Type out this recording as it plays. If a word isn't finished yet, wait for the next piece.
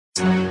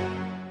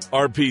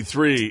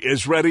RP3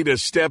 is ready to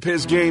step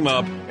his game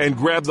up and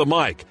grab the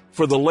mic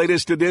for the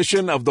latest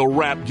edition of the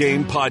Rap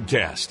Game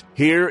Podcast.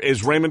 Here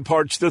is Raymond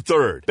Parks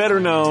III,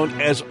 better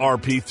known as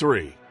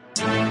RP3.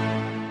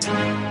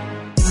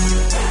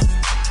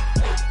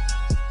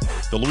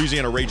 The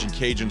Louisiana Raging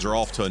Cajuns are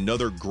off to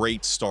another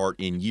great start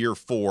in year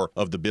 4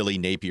 of the Billy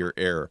Napier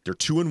era. They're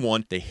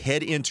 2-1. They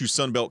head into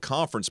Sun Belt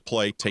Conference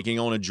play, taking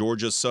on a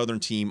Georgia Southern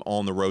team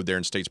on the road there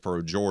in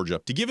Statesboro, Georgia.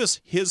 To give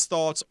us his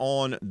thoughts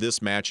on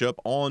this matchup,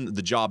 on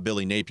the job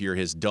Billy Napier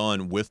has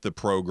done with the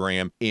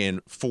program in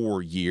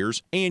 4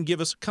 years, and give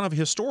us kind of a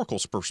historical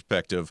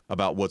perspective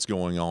about what's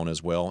going on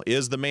as well,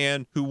 is the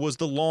man who was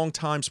the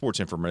longtime sports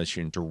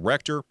information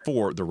director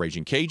for the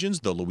Raging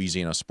Cajuns, the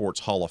Louisiana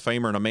Sports Hall of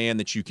Famer, and a man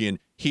that you can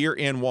hear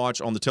and watch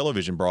on the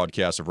television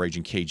broadcast of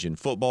Raging Cajun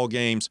football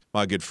games,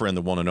 my good friend,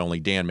 the one and only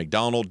Dan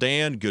McDonald.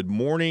 Dan, good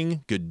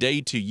morning. Good day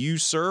to you,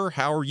 sir.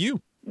 How are you?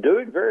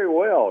 Doing very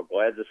well.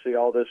 Glad to see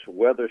all this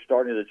weather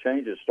starting to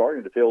change. It's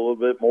starting to feel a little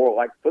bit more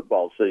like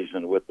football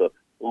season with a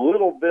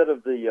little bit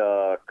of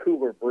the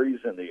cooler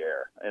breeze in the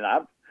air. And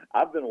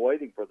I've been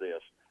waiting for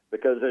this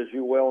because, as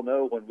you well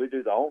know, when we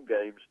do the home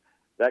games,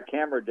 that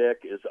camera deck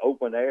is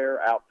open air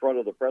out front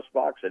of the press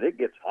box, and it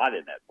gets hot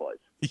in that place.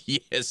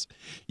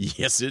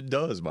 Yes, it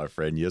does, my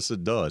friend. Yes,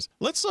 it does.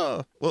 Let's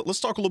talk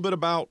a little bit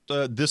about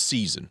this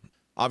season.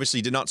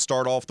 Obviously, did not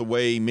start off the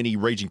way many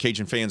Raging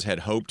Cajun fans had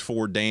hoped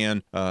for,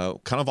 Dan. Kind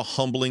of a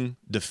humbling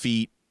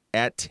defeat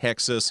at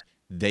Texas.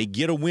 They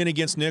get a win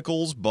against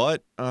Nicholls,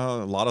 but a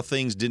lot of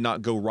things did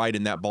not go right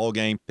in that ball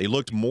game. They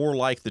looked more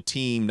like the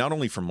team, not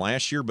only from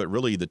last year, but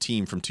really the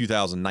team from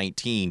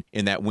 2019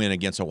 in that win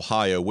against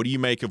Ohio. What do you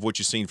make of what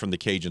you've seen from the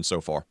Cajuns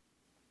so far?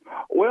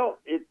 Well,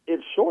 it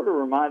sort of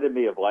reminded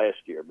me of last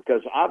year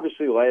because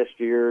obviously last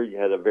year you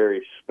had a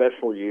very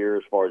special year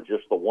as far as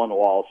just the one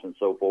loss and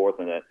so forth,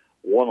 and that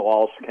one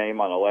loss came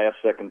on a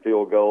last-second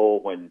field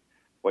goal when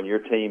your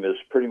team is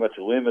pretty much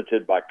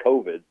limited by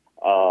COVID.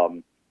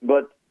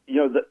 But you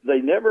know,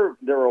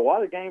 there were a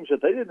lot of games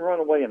that they didn't run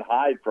away and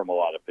hide from a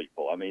lot of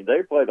people. I mean,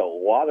 they played a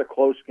lot of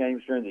close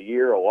games during the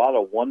year, a lot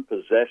of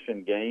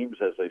one-possession games,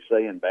 as they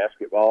say in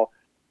basketball.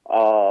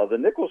 The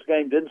Nicholls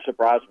game didn't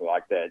surprise me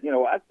like that. You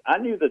know, I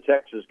knew the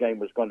Texas game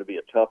was going to be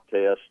a tough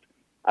test.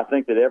 I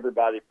think that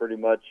everybody pretty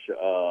much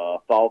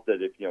thought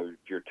that if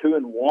you're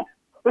 2-1,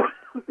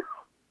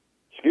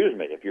 excuse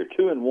me, if you're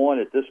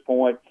 2-1 at this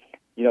point,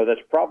 you know,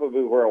 that's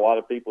probably where a lot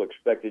of people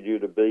expected you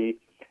to be.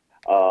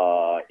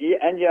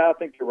 I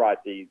think you're right.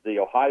 The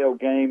Ohio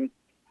game,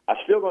 I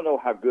still don't know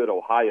how good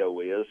Ohio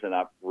is, and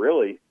I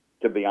really,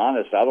 to be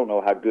honest, I don't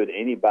know how good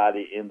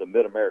anybody in the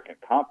Mid-American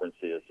Conference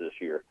is this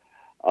year.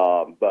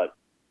 But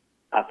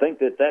I think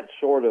that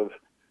sort of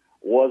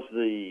was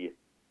the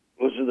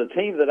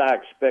team that I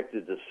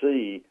expected to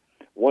see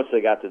once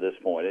they got to this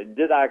point. And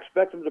did I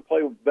expect them to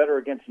play better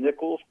against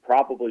Nicholls?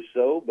 Probably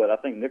so, but I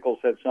think Nicholls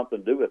had something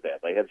to do with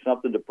that. They had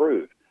something to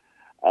prove.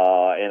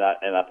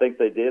 And I think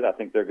they did. I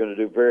think they're going to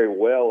do very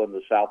well in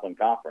the Southland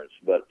Conference.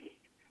 But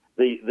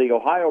the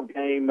Ohio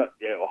game,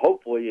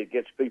 hopefully it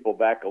gets people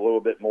back a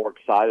little bit more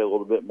excited, a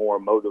little bit more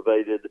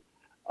motivated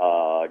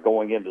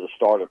going into the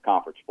start of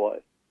conference play.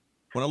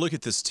 When I look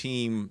at this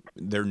team,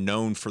 they're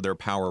known for their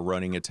power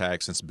running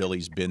attack since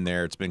Billy's been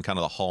there. It's been kind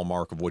of the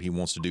hallmark of what he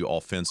wants to do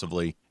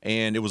offensively.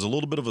 And it was a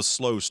little bit of a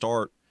slow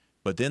start,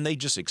 but then they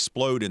just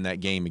explode in that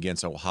game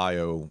against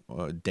Ohio,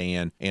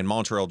 Dan. And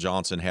Montrell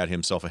Johnson had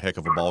himself a heck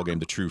of a ball game,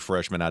 the true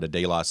freshman out of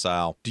De La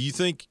Salle. Do you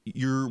think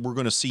we're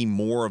going to see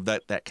more of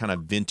that kind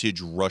of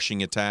vintage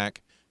rushing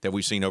attack that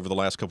we've seen over the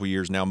last couple of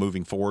years now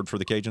moving forward for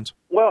the Cajuns?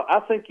 Well, I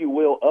think you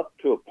will up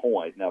to a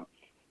point. Now,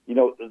 you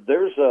know,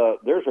 there's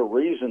a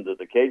reason that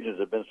the Cajuns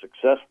have been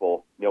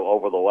successful, you know,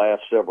 over the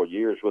last several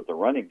years with the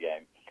running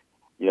game.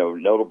 You know,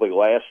 notably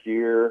last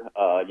year,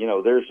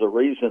 there's a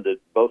reason that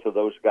both of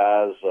those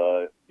guys,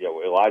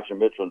 Elijah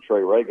Mitchell and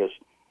Trey Regis,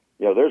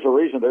 you know, there's a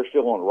reason they're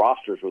still on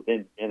rosters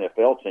within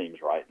NFL teams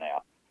right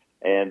now.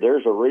 And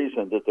there's a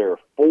reason that there are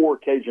 4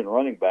 Cajun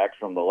running backs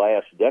from the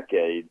last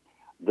decade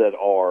that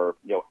are,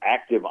 you know,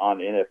 active on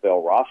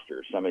NFL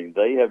rosters. I mean,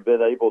 they have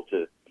been able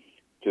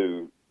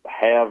to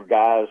have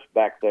guys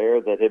back there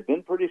that have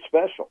been pretty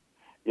special.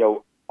 You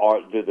know,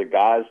 do the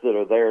guys that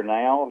are there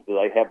now, do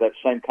they have that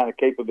same kind of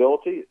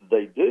capability?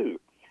 They do.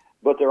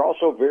 But they're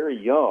also very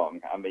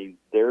young. I mean,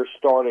 they're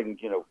starting,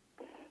 you know,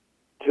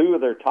 2 of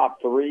their top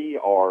 3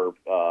 are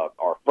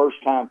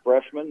first-time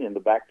freshmen in the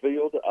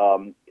backfield.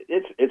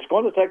 It's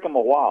going to take them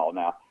a while.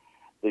 Now,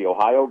 the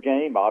Ohio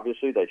game,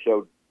 obviously, they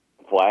showed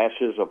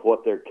flashes of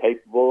what they're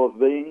capable of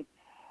being.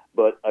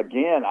 But,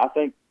 again, I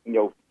think, you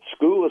know,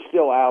 school is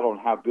still out on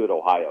how good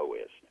Ohio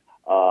is.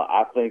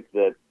 I think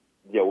that,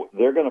 you know,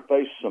 they're going to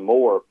face some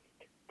more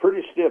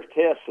pretty stiff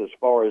tests as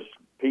far as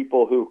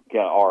people who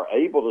are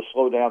able to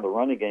slow down the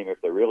running game if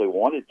they really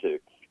wanted to.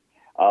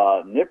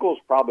 Nicholls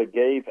probably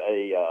gave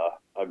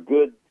a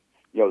good,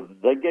 you know,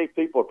 they gave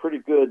people a pretty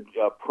good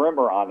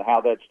primer on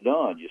how that's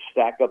done. You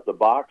stack up the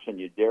box and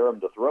you dare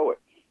them to throw it.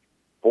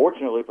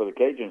 Fortunately for the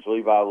Cajuns,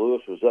 Levi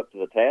Lewis was up to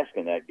the task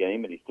in that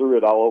game, and he threw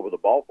it all over the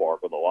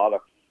ballpark with a lot of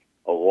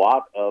a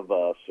lot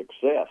of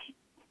success.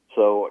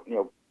 So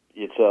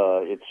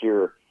it's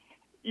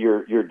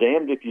you're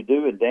damned if you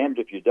do and damned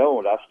if you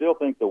don't. I still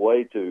think the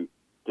way to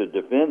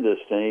defend this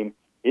team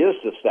is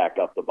to stack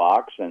up the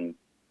box and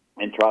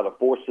try to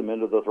force them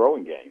into the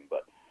throwing game.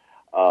 But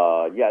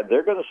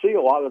they're going to see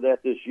a lot of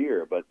that this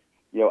year. But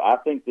I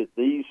think that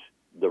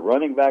the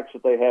running backs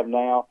that they have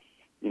now,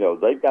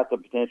 they've got the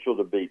potential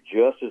to be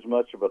just as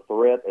much of a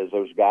threat as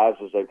those guys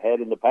as they've had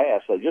in the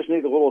past. They just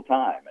need a little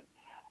time,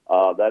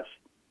 and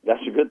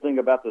that's a good thing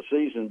about the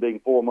season being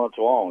 4 months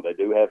long. They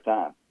do have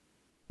time.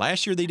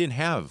 Last year they didn't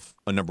have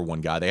a number one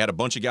guy. They had a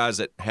bunch of guys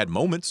that had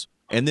moments.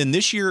 And then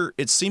this year,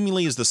 it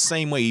seemingly is the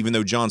same way, even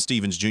though John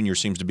Stevens Jr.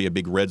 seems to be a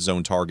big red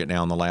zone target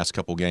now in the last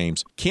couple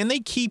games. Can they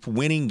keep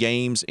winning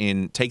games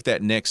and take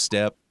that next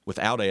step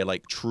without a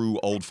true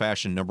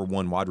old-fashioned number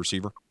one wide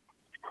receiver?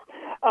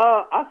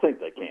 I think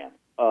they can.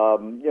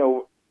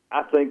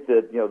 I think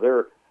that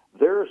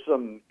there are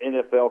some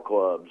NFL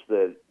clubs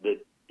that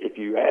if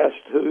you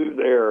asked who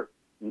their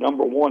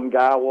number one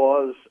guy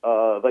was,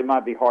 they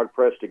might be hard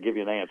pressed to give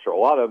you an answer. A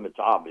lot of them it's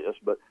obvious,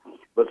 but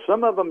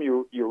some of them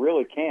you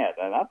really can't.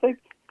 And I think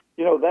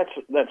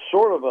that's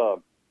sort of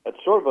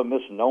a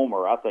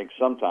misnomer. I think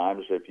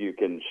sometimes if you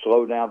can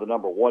slow down the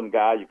number one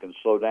guy, you can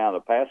slow down the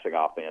passing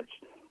offense.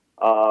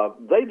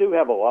 They do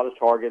have a lot of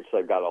targets.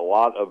 They've got a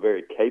lot of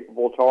very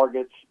capable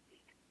targets,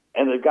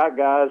 and they've got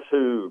guys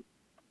who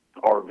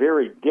are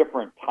very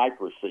different type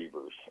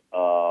receivers.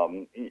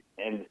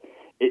 And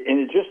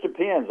it just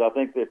depends. I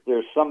think that if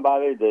there's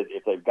somebody that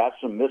if they've got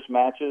some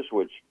mismatches,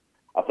 which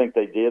I think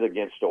they did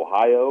against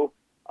Ohio,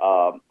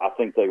 I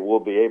think they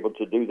will be able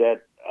to do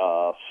that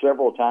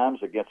several times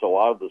against a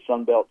lot of the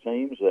Sun Belt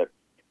teams that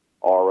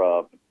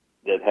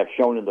have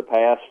shown in the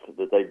past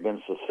that they've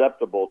been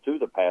susceptible to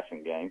the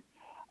passing game.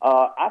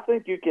 I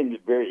think you can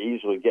very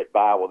easily get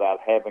by without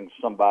having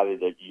somebody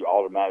that you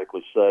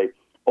automatically say,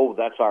 oh,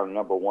 that's our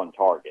number one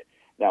target.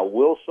 Now,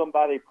 will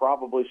somebody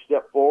probably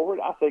step forward?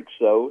 I think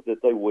so,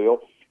 that they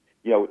will.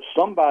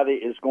 Somebody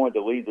is going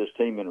to lead this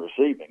team in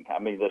receiving. I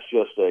mean, that's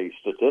just a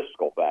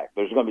statistical fact.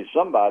 There's going to be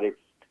somebody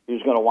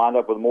who's going to wind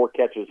up with more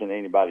catches than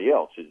anybody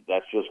else.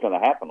 That's just going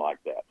to happen like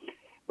that.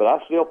 But I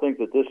still think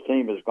that this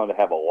team is going to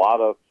have a lot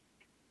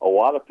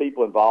of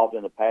people involved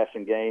in the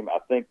passing game. I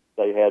think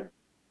it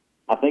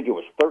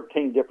was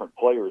 13 different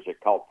players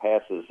that caught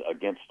passes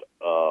against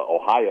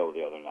Ohio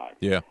the other night.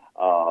 Yeah.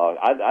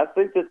 I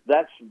think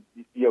that's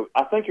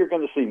I think you're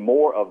going to see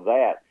more of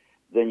that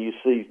than you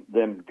see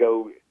them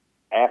go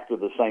after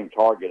the same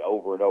target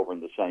over and over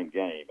in the same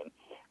game. And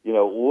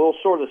we'll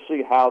sort of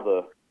see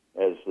how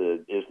is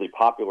the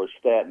popular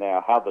stat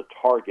now, how the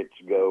targets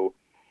go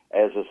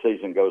as the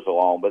season goes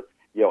along. But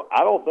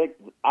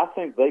I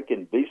think they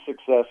can be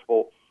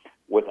successful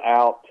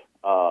without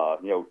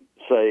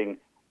saying,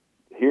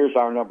 here's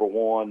our number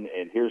one,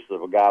 and here's the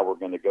guy we're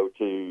going to go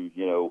to,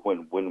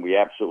 when we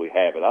absolutely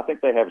have it. I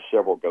think they have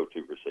several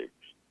go-to receivers.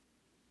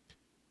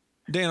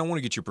 Dan, I want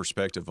to get your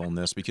perspective on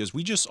this because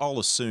we just all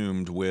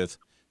assumed with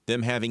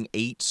them having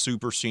 8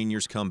 super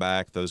seniors come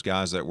back, those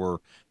guys that were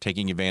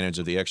taking advantage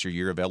of the extra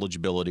year of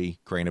eligibility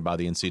granted by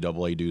the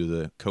NCAA due to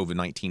the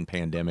COVID-19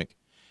 pandemic,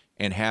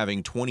 and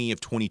having 20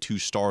 of 22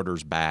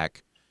 starters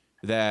back,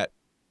 that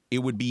it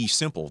would be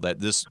simple, that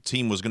this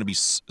team was going to be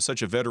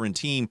such a veteran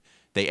team.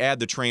 They add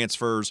the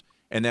transfers,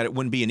 and that it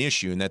wouldn't be an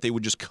issue, and that they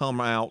would just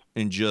come out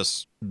and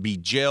just be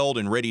gelled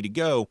and ready to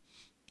go.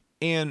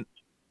 And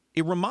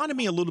it reminded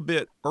me a little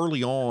bit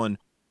early on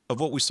of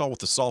what we saw with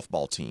the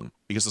softball team,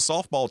 because the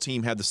softball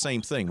team had the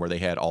same thing where they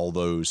had all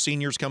those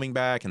seniors coming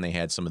back, and they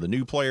had some of the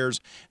new players.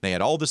 They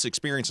had all this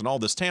experience and all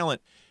this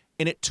talent,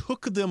 and it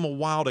took them a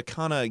while to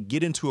kind of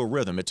get into a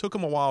rhythm. It took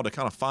them a while to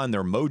kind of find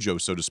their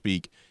mojo, so to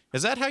speak.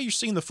 Is that how you're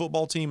seeing the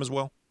football team as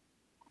well?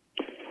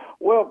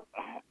 Well,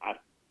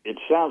 it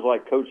sounds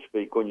like coach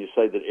speak when you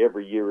say that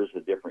every year is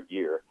a different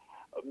year,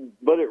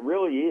 but it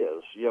really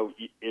is.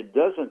 It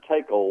doesn't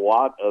take a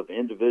lot of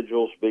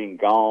individuals being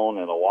gone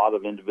and a lot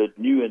of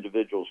new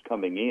individuals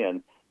coming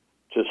in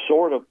to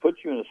sort of put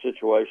you in a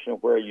situation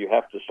where you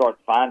have to start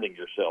finding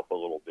yourself a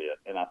little bit.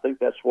 And I think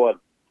that's what,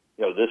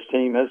 this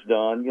team has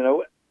done,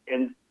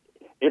 and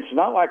it's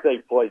not like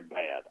they've played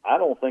bad. I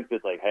don't think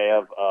that they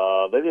have.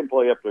 They didn't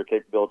play up to their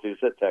capabilities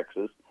at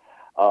Texas.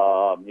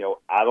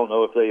 I don't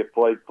know if they have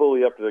played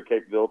fully up to their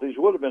capabilities.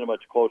 It would have been a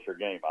much closer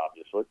game,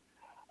 obviously.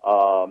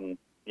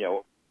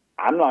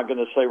 I'm not going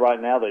to say right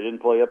now they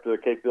didn't play up to their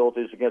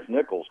capabilities against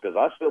Nicholls, because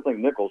I still think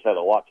Nicholls had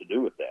a lot to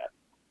do with that.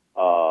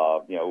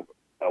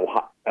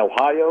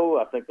 Ohio,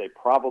 I think they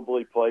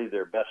probably played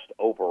their best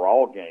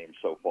overall game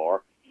so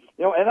far.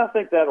 And I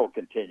think that'll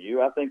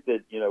continue. I think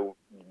that,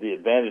 the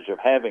advantage of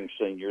having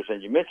seniors,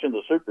 and you mentioned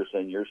the super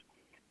seniors,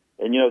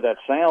 and, that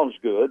sounds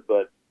good,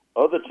 but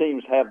other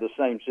teams have the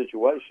same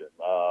situation.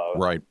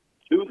 Right.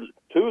 Two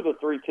of the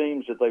 3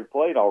 teams that they've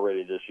played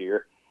already this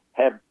year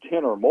have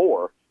 10 or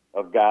more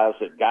of guys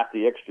that got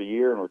the extra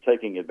year and were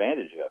taking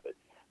advantage of it.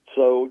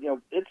 So,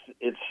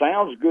 it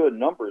sounds good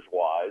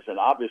numbers-wise, and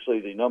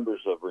obviously the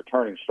numbers of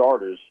returning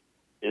starters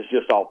is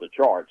just off the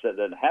charts. That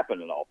doesn't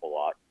happen an awful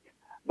lot.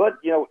 But,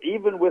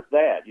 even with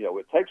that,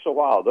 it takes a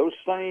while. Those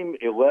same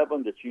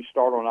 11 that you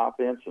start on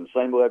offense and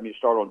same 11 you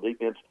start on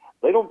defense,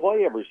 they don't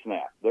play every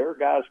snap. There are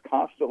guys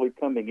constantly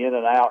coming in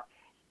and out,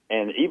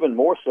 and even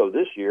more so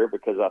this year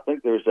because I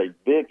think there's a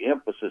big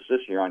emphasis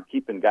this year on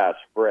keeping guys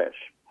fresh.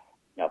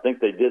 I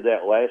think they did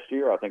that last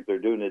year. I think they're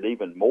doing it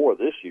even more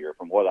this year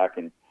from what I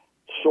can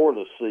sort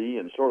of see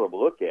and sort of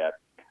look at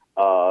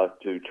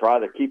to try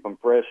to keep them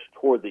fresh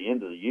toward the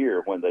end of the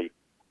year when they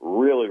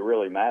really,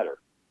 really matter.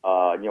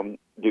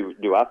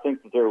 Do I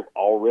think that they're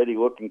already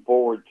looking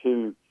forward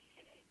to,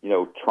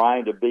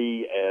 trying to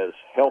be as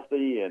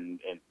healthy and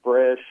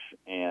fresh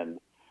and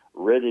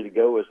ready to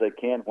go as they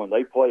can when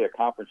they play a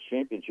conference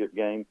championship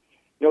game?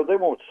 They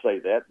won't say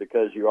that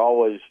because you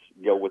always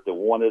go with the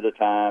one at a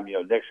time.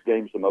 Next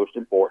game's the most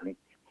important.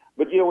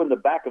 But, in the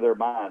back of their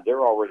mind,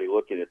 they're already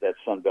looking at that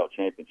Sun Belt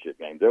championship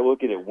game. They're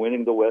looking at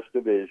winning the West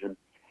Division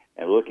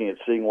and looking at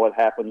seeing what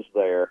happens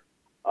there.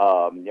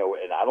 And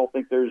I don't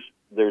think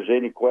there's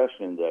any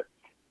question that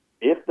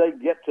if they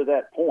get to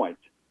that point,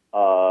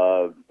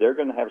 they're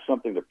going to have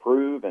something to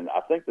prove. And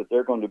I think that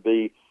they're going to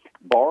be,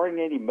 barring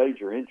any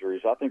major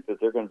injuries, I think that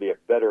they're going to be a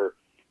better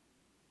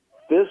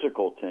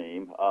physical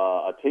team,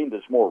 a team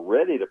that's more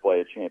ready to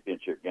play a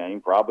championship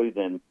game probably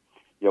than,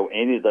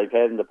 any they've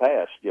had in the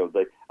past.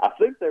 I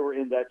think they were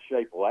in that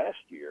shape last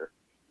year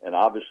and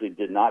obviously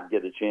did not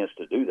get a chance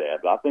to do that.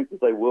 But I think that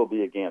they will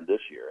be again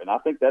this year. And I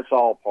think that's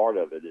all part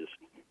of it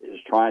is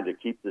trying to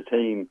keep the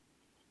team,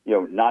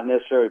 not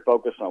necessarily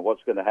focused on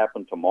what's going to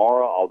happen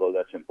tomorrow, although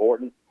that's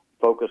important,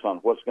 focus on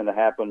what's going to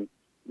happen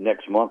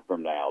next month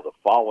from now, the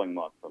following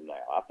month from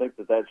now. I think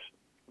that that's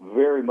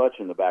very much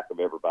in the back of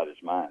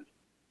everybody's mind.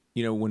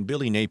 When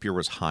Billy Napier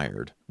was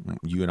hired,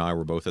 you and I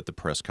were both at the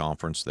press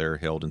conference there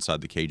held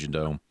inside the Cajun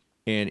Dome.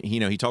 And,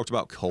 he talked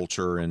about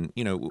culture. And,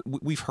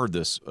 we've heard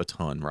this a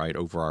ton, right,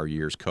 over our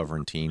years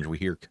covering teams. We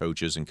hear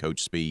coaches and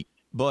coach speak.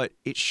 But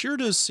it sure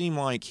does seem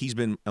like he's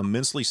been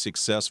immensely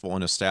successful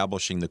in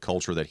establishing the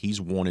culture that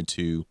he's wanted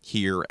to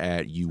here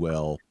at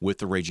UL with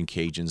the Raging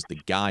Cajuns.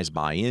 The guys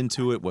buy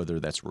into it, whether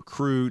that's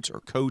recruits or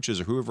coaches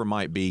or whoever it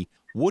might be.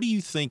 What do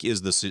you think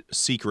is the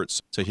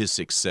secrets to his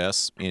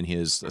success in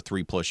his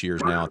 3+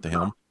 years now at the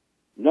helm?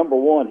 Number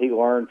one, he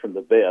learned from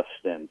the best.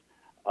 And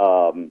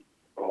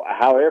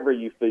however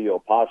you feel,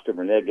 positive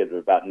or negative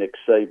about Nick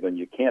Saban,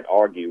 you can't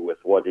argue with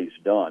what he's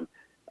done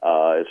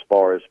as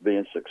far as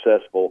being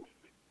successful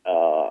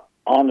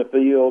on the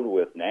field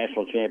with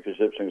national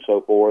championships and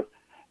so forth.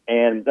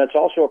 And that's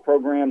also a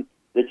program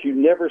that you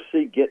never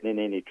see getting in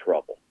any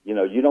trouble.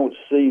 You don't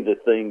see the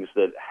things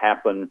that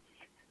happen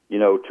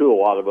to a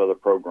lot of other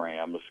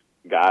programs,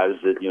 guys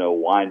that,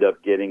 wind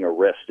up getting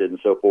arrested and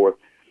so forth.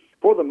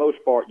 For the most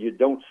part, you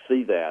don't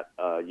see that,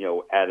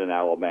 at an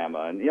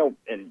Alabama. And,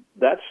 and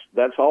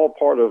that's all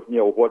part of,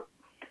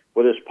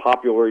 what is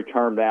popularly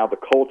termed now the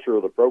culture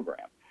of the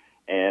program.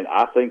 And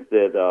I think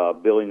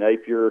that Billy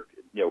Napier,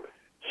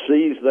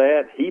 sees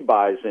that, he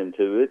buys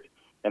into it.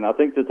 And I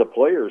think that the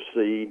players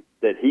see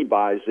that he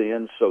buys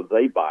in, so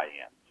they buy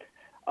in.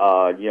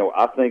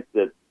 I think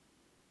that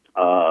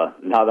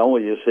not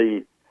only is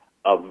he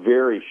a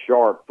very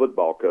sharp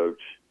football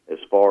coach as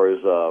far as,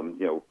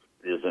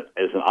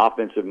 as an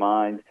offensive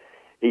mind,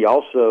 he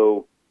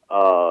also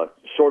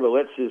sort of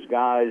lets his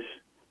guys,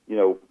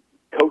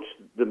 coach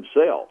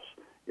themselves.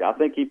 Yeah, I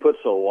think he puts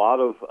a lot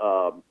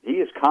of he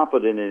is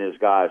confident in his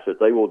guys that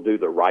they will do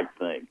the right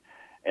thing.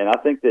 And I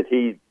think that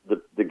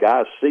the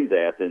guys see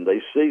that, and they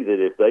see that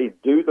if they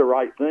do the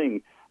right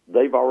thing,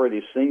 they've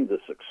already seen the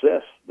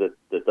success that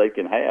they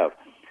can have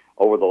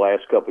over the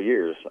last couple of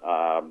years.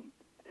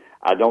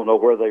 I don't know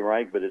where they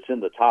rank, but it's in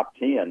the top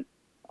 10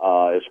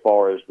 as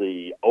far as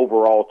the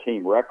overall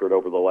team record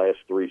over the last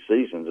 3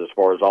 seasons, as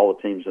far as all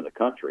the teams in the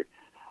country.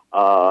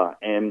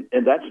 And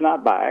that's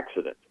not by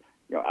accident.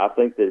 I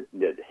think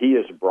that he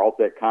has brought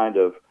that kind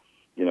of,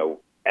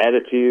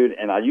 attitude,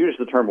 and I use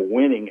the term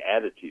winning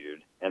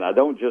attitude, and I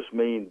don't just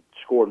mean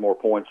scoring more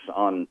points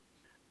on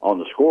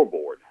the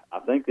scoreboard. I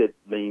think it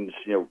means,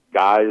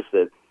 guys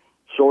that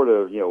sort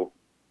of,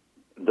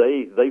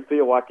 they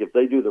feel like if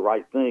they do the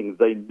right thing,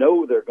 they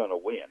know they're going to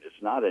win.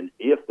 It's not an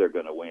if they're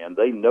going to win.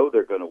 They know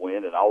they're going to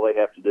win, and all they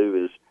have to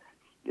do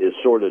is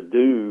sort of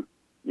do,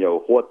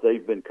 what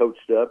they've been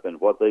coached up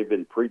and what they've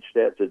been preached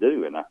at to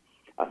do. And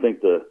I think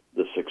the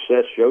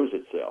success shows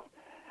itself.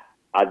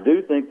 I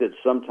do think that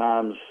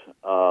sometimes,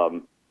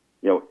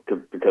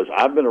 because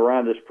I've been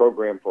around this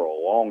program for a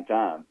long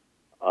time,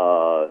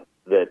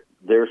 that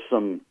there's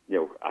some,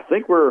 I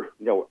think there are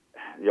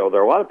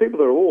a lot of people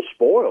that are a little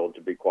spoiled,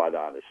 to be quite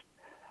honest.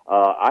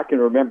 I can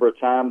remember a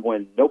time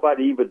when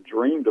nobody even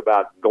dreamed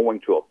about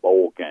going to a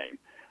bowl game.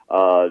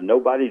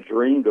 Nobody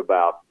dreamed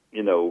about,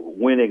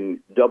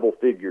 winning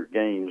double-figure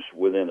games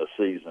within a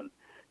season.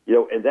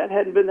 And that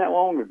hadn't been that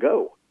long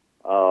ago.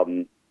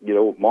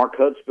 Mark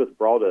Hudspeth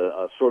brought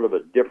a sort of a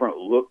different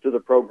look to the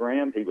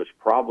program. He was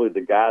probably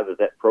the guy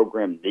that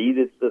program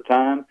needed at the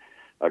time,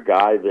 a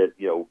guy that,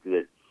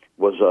 that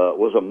was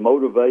a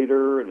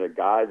motivator and a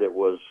guy that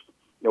was,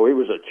 he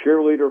was a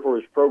cheerleader for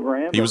his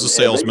program. He was a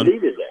salesman. They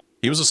needed that.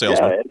 He was a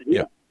salesman.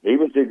 Yeah. He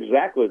was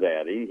exactly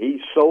that.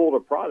 He sold a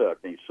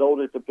product. He sold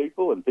it to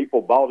people, and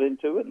people bought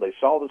into it, and they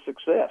saw the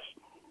success.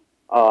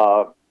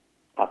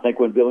 I think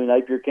when Billy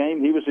Napier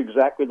came, he was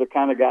exactly the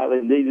kind of guy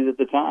they needed at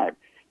the time.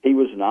 He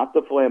was not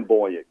the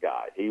flamboyant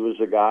guy. He was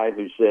a guy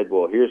who said,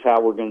 well, here's how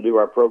we're going to do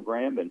our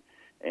program,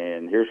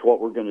 and here's what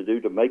we're going to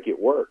do to make it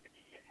work.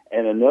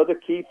 And another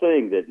key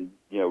thing that,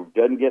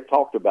 doesn't get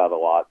talked about a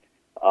lot,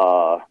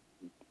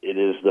 it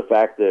is the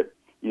fact that,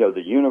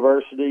 the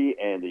university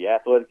and the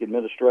athletic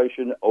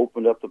administration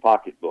opened up the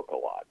pocketbook a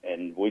lot.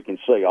 And we can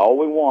say all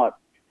we want,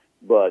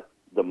 but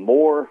the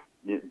more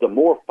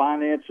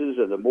finances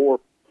and the more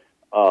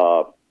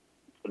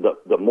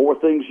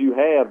things you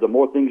have, the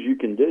more things you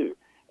can do.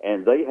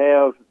 And they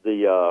have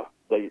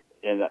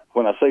and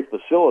when I say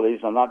facilities,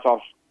 I'm not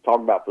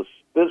talking about the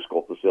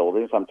physical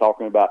facilities. I'm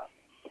talking about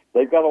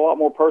they've got a lot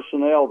more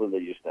personnel than they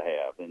used to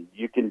have. And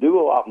you can do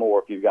a lot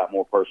more if you've got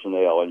more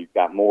personnel and you've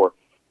got more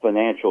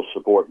financial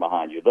support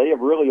behind you. They have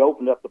really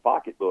opened up the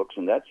pocketbooks,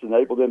 and that's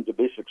enabled them to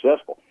be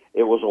successful.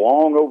 It was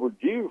long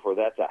overdue for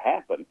that to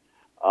happen.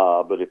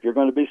 But if you're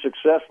going to be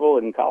successful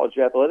in college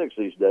athletics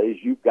these days,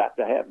 you've got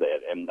to have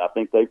that. And I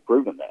think they've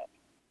proven that.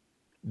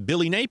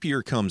 Billy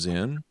Napier comes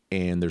in,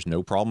 and there's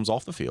no problems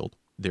off the field.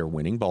 They're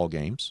winning ball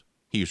games.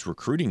 He's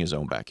recruiting his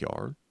own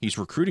backyard. He's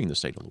recruiting the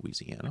state of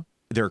Louisiana.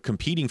 They're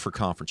competing for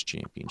conference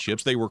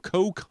championships. They were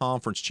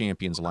co-conference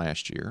champions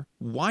last year.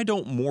 Why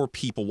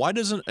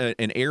doesn't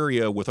an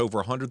area with over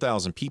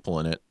 100,000 people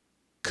in it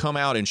come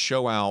out and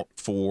show out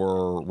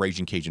for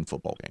Raging Cajun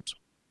football games?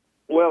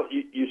 Well,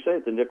 you say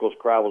that the Nichols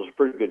crowd was a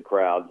pretty good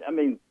crowd. I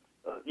mean,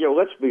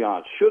 let's be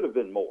honest, should have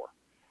been more.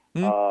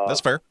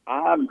 That's fair.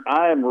 I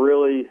am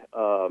really,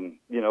 and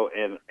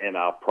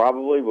I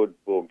probably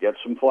will get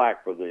some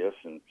flack for this,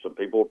 and some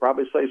people will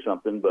probably say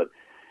something, but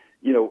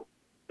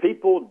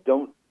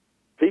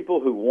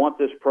people who want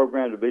this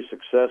program to be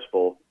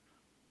successful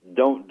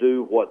don't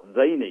do what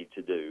they need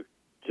to do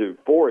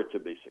for it to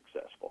be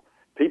successful.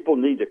 People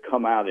need to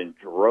come out in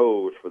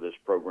droves for this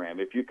program.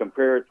 If you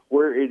compare it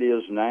where it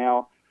is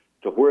now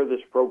to where this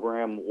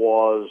program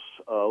was,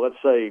 let's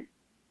say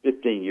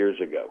 15 years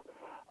ago.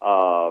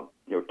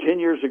 10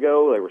 years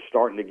ago, they were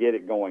starting to get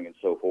it going and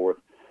so forth.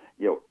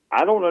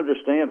 I don't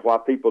understand why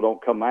people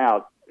don't come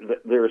out.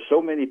 There are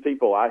so many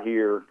people I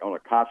hear on a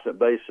constant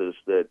basis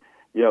that,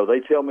 they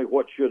tell me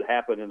what should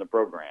happen in the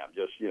program.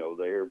 Just,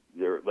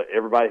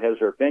 everybody has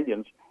their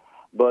opinions.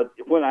 But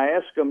when I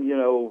ask them,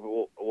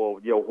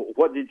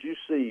 what did you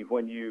see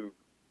when you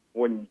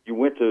went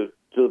to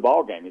the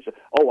ball game? He said,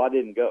 "Oh, I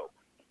didn't go,"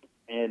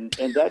 and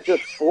that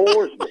just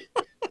floors me.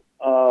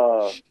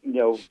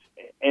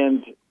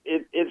 And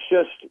it's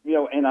just,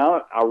 and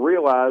I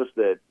realize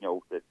that,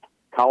 that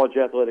college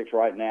athletics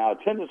right now,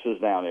 attendance is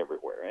down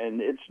everywhere,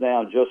 and it's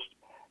down just,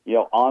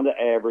 on the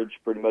average,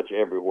 pretty much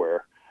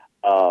everywhere.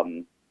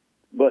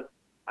 But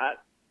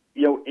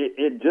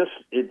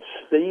it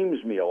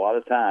steams me a lot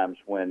of times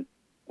when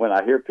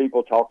I hear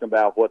people talking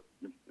about what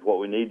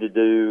we need to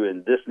do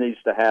and this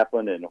needs to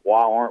happen and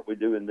why aren't we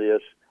doing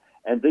this?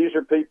 And these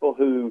are people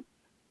who,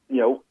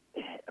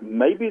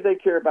 maybe they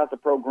care about the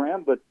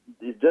program, but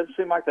it doesn't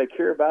seem like they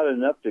care about it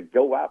enough to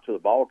go out to the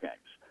ball games.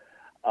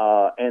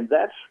 And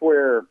that's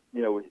where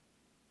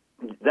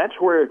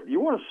if you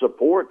want to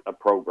support a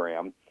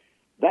program,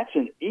 that's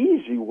an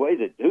easy way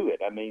to do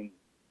it. I mean,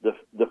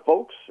 the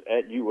folks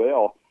at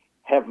UL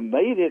have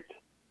made it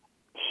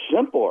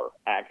simpler,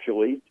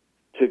 actually,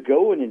 to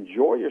go and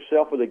enjoy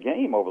yourself at a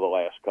game over the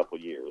last couple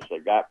of years.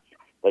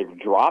 They've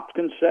dropped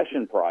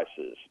concession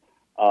prices.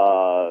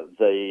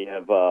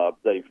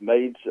 They've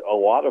made a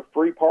lot of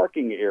free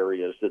parking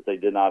areas that they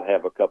did not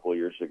have a couple of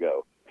years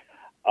ago.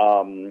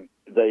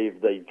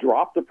 They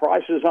dropped the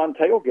prices on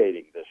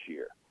tailgating this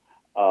year,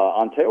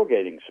 on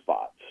tailgating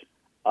spots.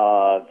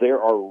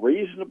 There are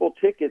reasonable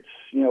tickets,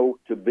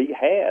 to be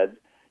had,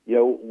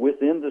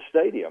 within the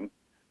stadium,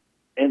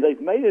 and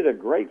they've made it a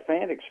great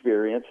fan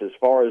experience as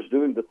far as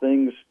doing the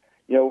things.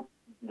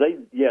 They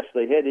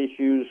had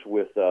issues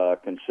with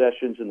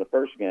concessions in the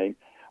first game.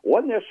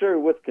 Wasn't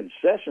necessarily with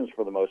concessions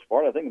for the most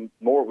part. I think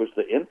more was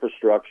the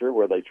infrastructure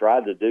where they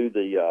tried to do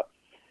the.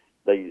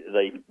 They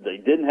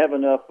didn't have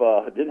enough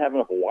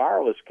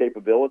wireless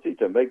capability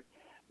to make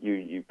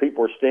you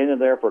people were standing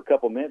there for a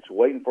couple minutes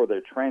waiting for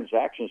their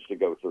transactions to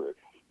go through.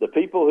 The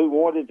people who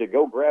wanted to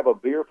go grab a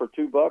beer for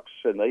 $2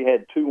 and they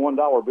had two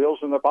 $1 bills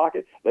in their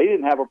pocket, they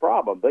didn't have a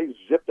problem. They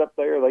zipped up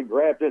there, they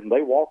grabbed it, and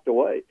they walked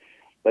away.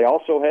 They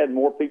also had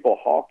more people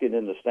hawking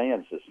in the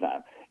stands this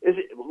time.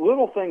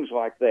 Little things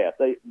like that.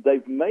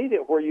 They've made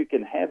it where you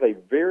can have a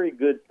very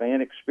good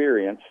fan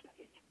experience.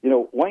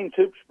 Wayne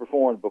Toops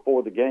performed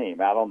before the game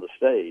out on the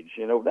stage.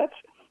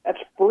 That's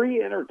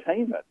free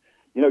entertainment.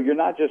 You're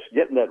not just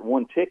getting that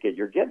one ticket.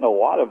 You're getting a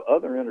lot of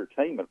other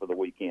entertainment for the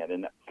weekend.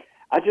 And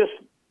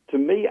to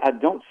me, I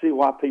don't see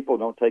why people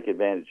don't take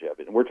advantage of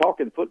it. And we're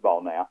talking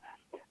football now,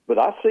 but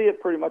I see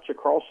it pretty much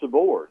across the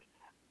board.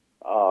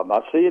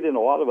 I see it in a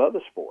lot of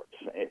other sports.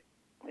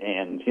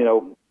 And,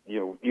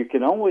 you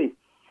can only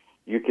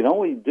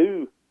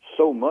do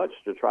so much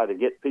to try to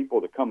get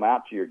people to come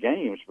out to your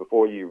games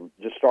before you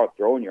just start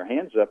throwing your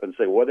hands up and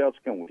say, what else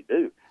can we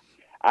do?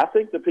 I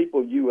think the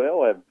people at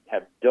UL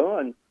have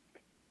done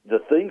the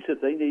things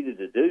that they needed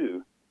to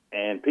do,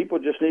 and people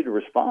just need to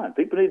respond.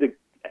 People need to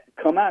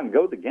come out and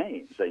go to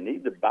games. They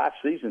need to buy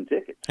season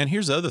tickets. And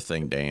here's the other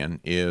thing, Dan,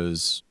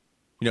 is,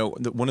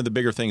 one of the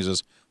bigger things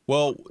is,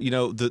 well,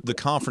 the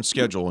conference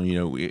schedule,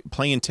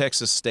 playing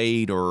Texas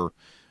State or,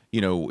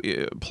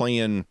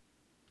 playing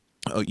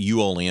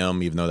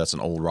ULM, even though that's an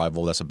old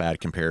rival, that's a bad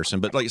comparison.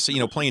 But like,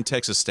 so, playing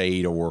Texas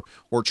State or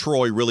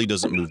Troy really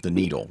doesn't move the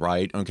needle,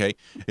 right? Okay,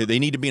 they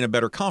need to be in a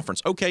better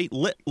conference. Okay,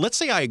 let's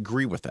say I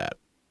agree with that.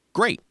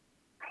 Great.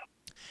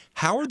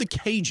 How are the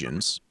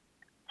Cajuns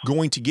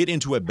going to get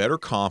into a better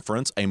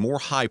conference, a more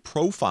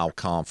high-profile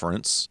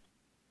conference,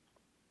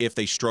 if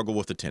they struggle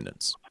with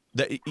attendance?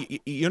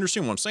 You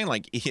understand what I'm saying?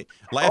 Like,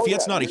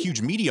 Lafayette's not a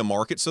huge media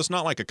market, so it's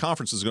not like a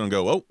conference is going to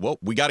go, oh, well,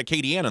 we got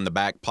Acadiana in the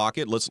back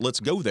pocket. Let's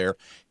go there.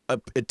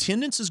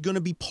 Attendance is going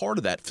to be part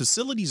of that.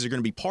 Facilities are going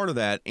to be part of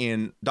that.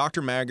 And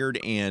Dr. Maggard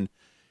and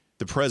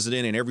the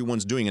president and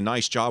everyone's doing a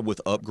nice job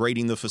with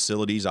upgrading the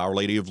facilities. Our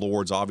Lady of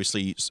Lourdes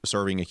obviously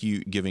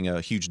giving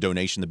a huge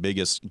donation, the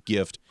biggest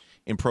gift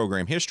in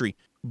program history.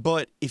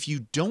 But if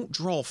you don't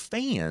draw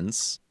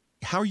fans,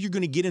 how are you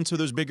going to get into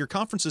those bigger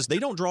conferences? They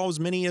don't draw as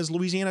many as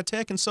Louisiana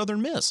Tech and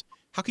Southern Miss.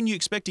 How can you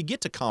expect to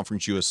get to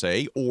Conference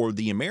USA or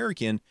the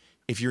American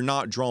if you're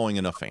not drawing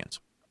enough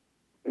fans?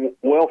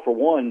 Well, for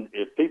one,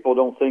 if people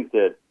don't think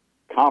that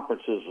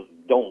conferences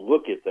don't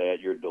look at that,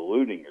 you're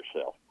deluding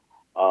yourself.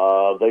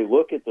 They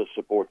look at the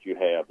support you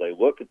have. They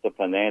look at the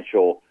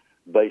financial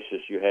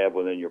basis you have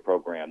within your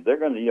program. They're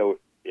going to,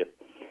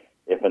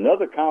 if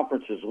another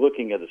conference is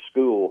looking at a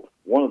school,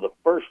 one of the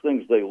first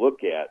things they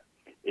look at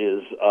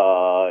is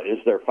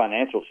their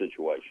financial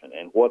situation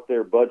and what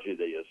their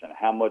budget is and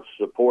how much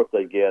support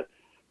they get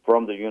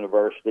from the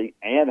university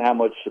and how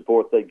much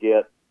support they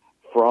get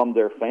from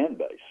their fan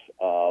base.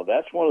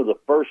 That's one of the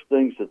first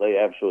things that they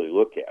absolutely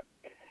look at.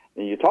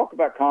 And you talk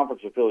about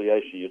conference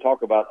affiliation, you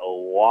talk about a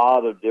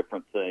lot of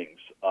different things.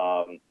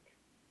 A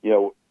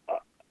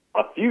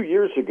few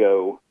years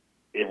ago,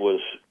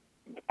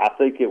 I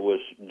think it was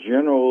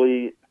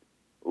generally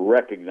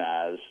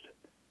recognized,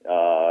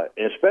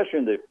 especially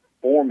in the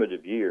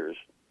formative years,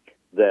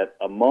 that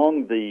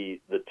among the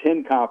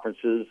 10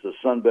 conferences, the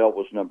Sun Belt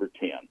was number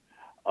 10.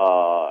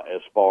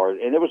 As far as,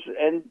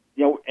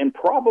 and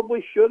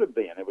probably should have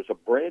been. It was a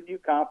brand new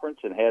conference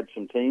and had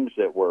some teams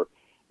that were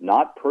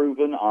not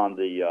proven on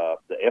the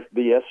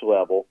FBS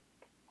level.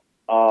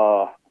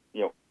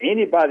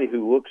 Anybody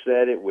who looks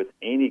at it with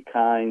any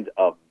kind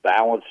of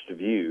balanced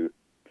view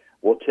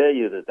will tell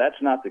you that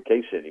that's not the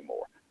case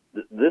anymore.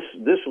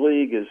 This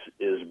league is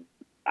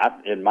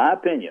in my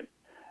opinion,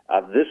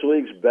 this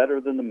league's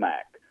better than the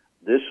MAC.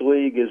 This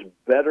league is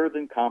better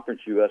than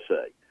Conference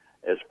USA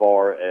as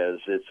far as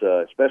its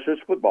especially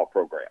its football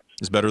programs.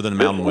 It's better than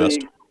the Mountain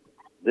West.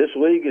 This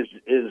league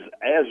is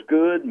as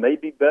good,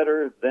 maybe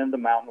better than the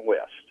Mountain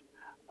West.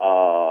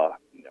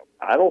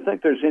 I don't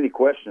think there's any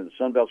question the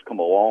Sun Belt's come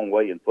a long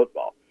way in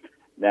football.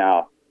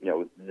 Now,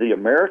 the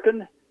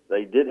American,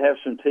 they did have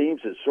some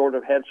teams that sort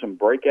of had some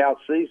breakout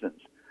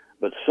seasons,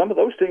 but some of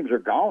those teams are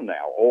gone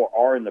now or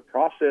are in the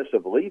process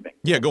of leaving.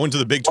 Yeah, going to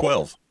the Big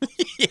 12.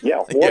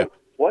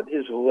 What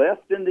is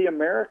left in the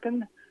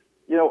American?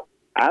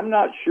 I'm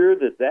not sure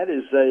that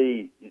is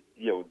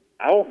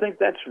I don't think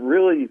that's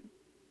really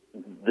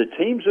the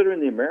teams that are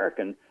in the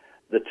American.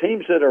 The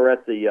teams that are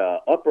at the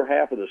upper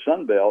half of the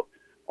Sun Belt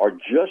are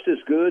just as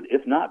good,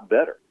 if not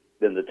better,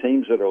 than the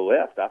teams that are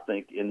left, I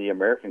think, in the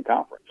American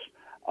Conference.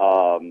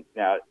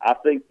 Now, I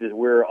think that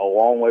we're a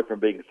long way from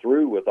being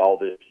through with all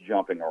this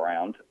jumping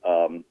around.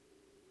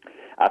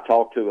 I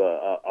talked to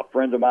a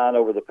friend of mine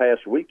over the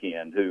past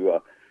weekend who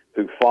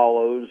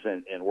follows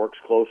and works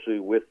closely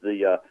with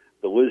the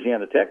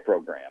Louisiana Tech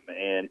program,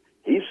 and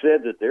he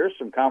said that there's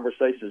some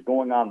conversations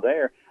going on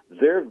there.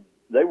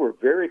 They were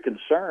very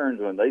concerned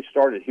when they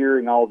started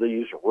hearing all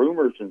these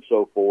rumors and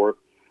so forth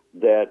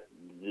that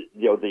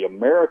the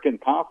American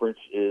Conference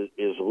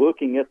is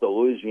looking at the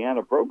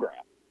Louisiana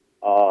program.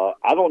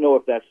 I don't know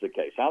if that's the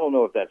case. I don't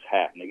know if that's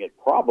happening. It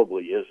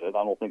probably isn't.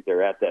 I don't think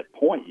they're at that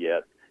point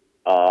yet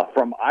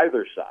from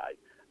either side.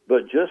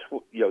 But just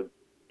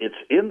it's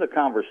in the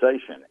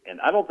conversation, and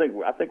I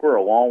think we're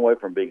a long way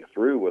from being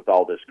through with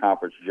all this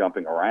conference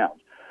jumping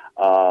around.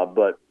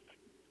 But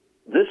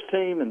this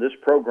team and this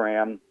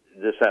program,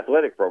 this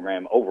athletic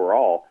program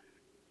overall,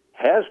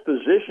 has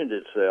positioned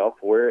itself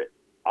where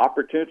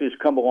opportunities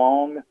come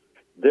along.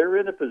 They're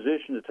in a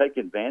position to take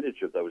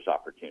advantage of those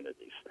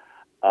opportunities.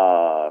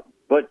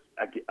 But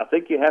I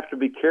think you have to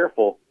be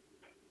careful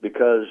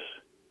because,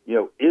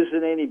 is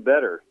it any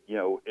better?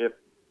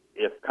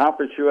 If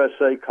Conference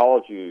USA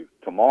calls you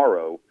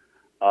tomorrow,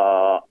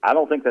 I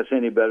don't think that's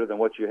any better than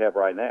what you have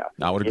right now.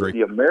 I would agree.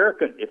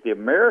 If the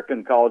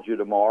American called you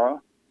tomorrow,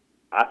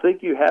 I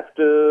think you have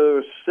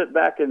to sit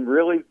back and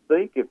really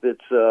think if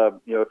it's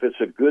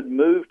a good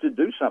move to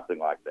do something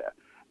like that.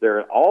 There are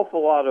an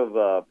awful lot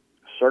of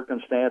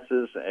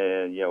circumstances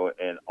and,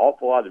 an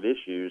awful lot of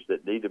issues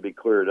that need to be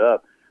cleared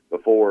up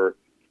before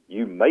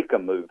you make a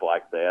move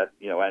like that.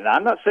 And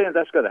I'm not saying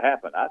that's going to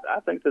happen. I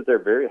think that they're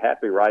very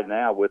happy right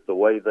now with the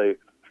way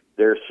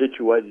they're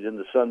situated in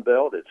the Sun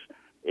Belt.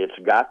 It's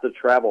got the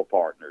travel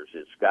partners.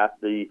 It's got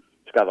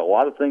a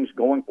lot of things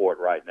going for it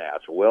right now.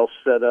 It's well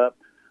set up.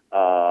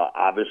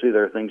 Obviously,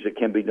 there are things that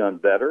can be done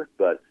better,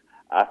 but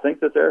I think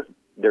that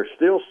they're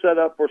still set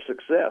up for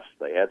success.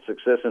 They had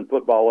success in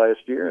football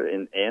last year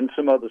and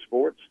some other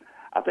sports.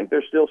 I think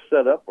they're still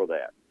set up for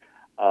that.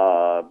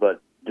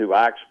 But do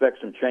I expect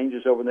some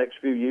changes over the next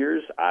few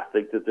years? I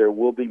think that there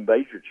will be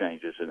major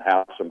changes in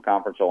how some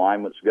conference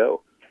alignments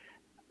go.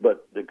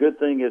 But the good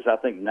thing is I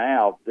think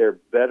now they're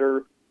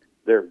better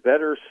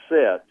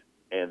set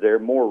and they're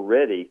more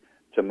ready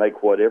to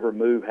make whatever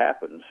move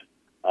happens.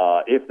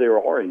 If there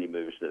are any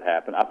moves that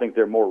happen, I think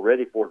they're more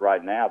ready for it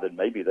right now than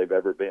maybe they've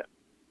ever been.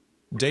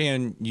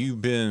 Dan,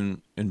 you've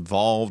been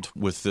involved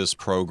with this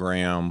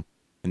program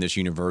and this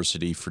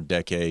university for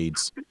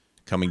decades,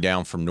 coming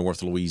down from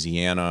North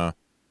Louisiana,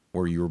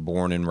 where you were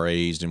born and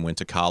raised and went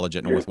to college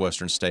at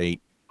Northwestern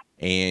State.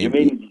 And you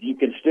mean you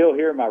can still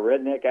hear my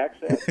redneck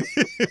accent?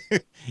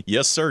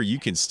 Yes, sir. You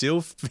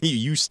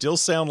still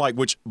sound like,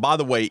 which, by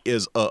the way,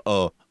 is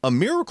a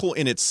miracle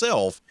in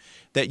itself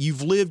that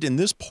you've lived in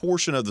this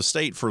portion of the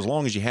state for as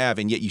long as you have,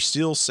 and yet you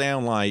still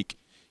sound like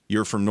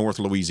you're from North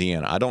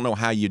Louisiana. I don't know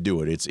how you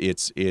do it.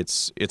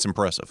 It's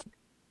impressive.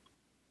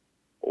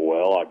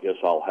 Well, I guess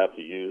I'll have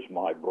to use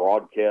my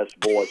broadcast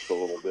voice a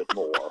little bit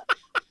more.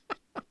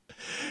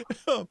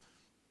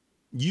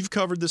 You've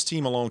covered this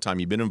team a long time.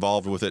 You've been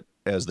involved with it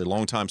as the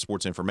longtime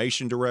sports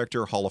information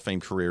director, Hall of Fame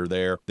career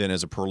there, then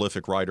as a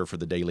prolific writer for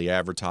the Daily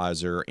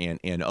Advertiser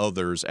and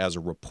others as a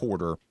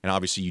reporter, and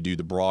obviously you do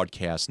the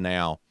broadcast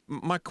now.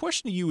 My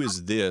question to you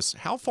is this: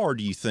 how far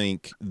do you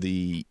think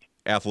the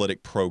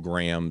athletic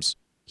programs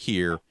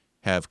here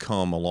have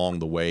come along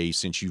the way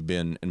since you've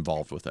been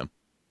involved with them?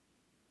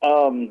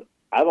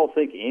 I don't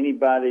think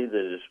anybody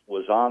that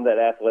was on that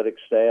athletic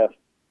staff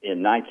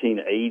in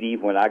 1980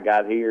 when I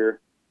got here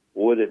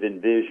would have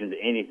envisioned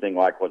anything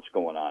like what's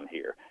going on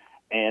here.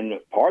 And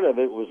part of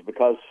it was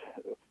because,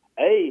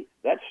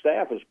 that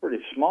staff is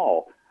pretty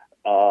small.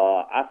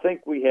 I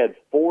think we had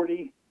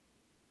 40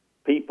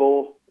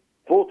 people,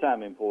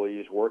 full-time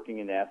employees, working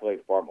in the athletic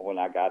department when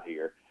I got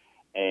here.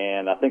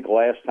 And I think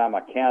last time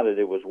I counted,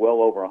 it was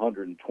well over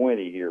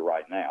 120 here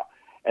right now.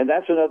 And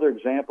that's another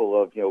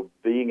example of,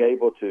 being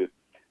able to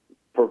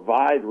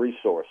provide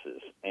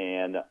resources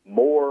and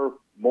more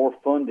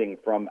funding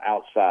from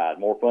outside,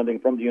 more funding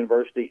from the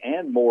university,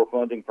 and more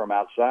funding from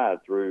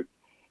outside through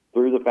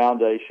the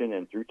foundation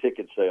and through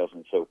ticket sales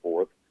and so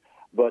forth.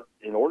 But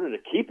in order to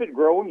keep it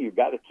growing, you've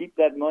got to keep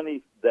that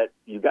money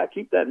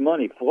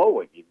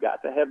flowing. You've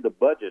got to have the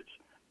budgets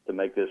to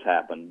make this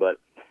happen. But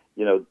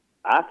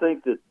I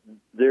think that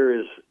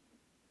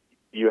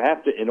you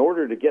have to, in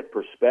order to get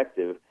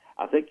perspective,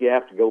 I think you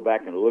have to go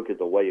back and look at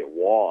the way it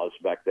was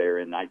back there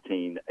in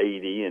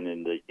 1980 and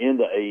in the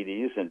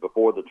 80s and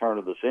before the turn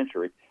of the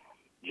century,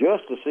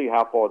 just to see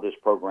how far this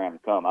program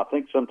come. I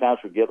think sometimes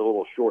we get a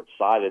little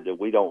short-sighted that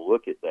we don't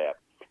look at that.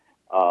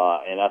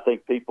 And I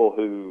think people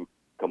who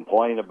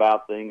complain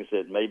about things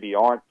that maybe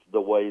aren't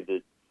the way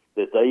that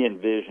they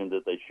envision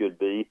that they should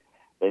be,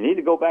 they need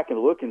to go back and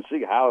look and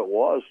see how it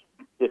was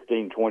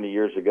 15, 20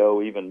 years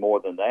ago, even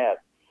more than that.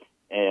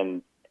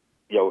 And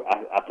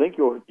I think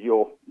you'll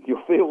feel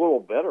a little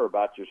better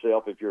about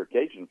yourself if you're a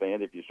Cajun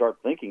fan if you start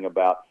thinking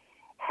about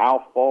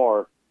how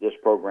far this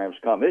program's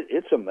come.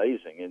 It's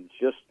amazing, and it's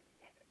just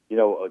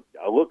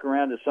I look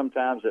around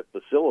sometimes at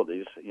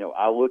facilities.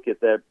 I look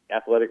at that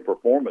athletic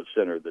performance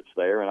center that's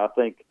there, and I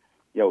think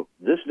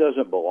this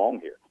doesn't belong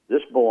here.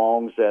 This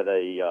belongs at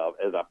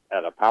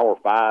a Power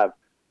 5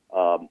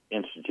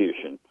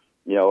 institution.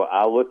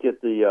 I look at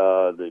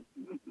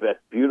that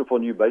beautiful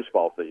new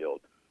baseball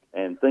field.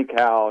 And think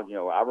how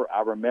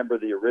I remember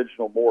the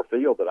original Moore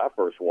Field that I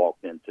first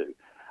walked into.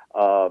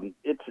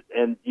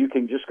 And you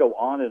can just go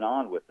on and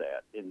on with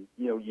that. And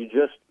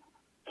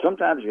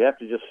sometimes you have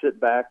to just sit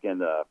back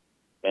and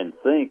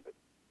think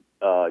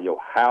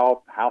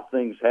how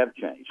things have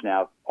changed.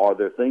 Now, are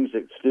there things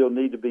that still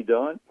need to be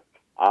done?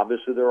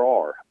 Obviously, there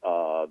are.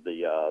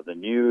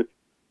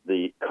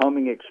 The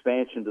coming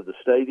expansion to the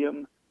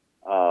stadium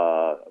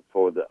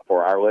for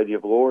Our Lady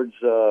of Lourdes,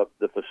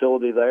 the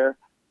facility there.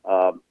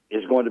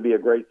 Is going to be a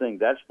great thing.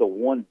 That's the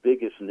one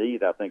biggest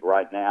need, I think,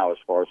 right now as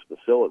far as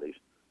facilities.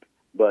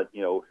 But,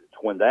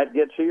 when that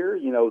gets here,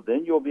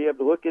 then you'll be able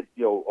to look at,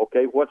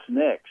 okay, what's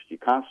next? You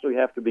constantly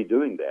have to be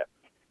doing that.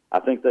 I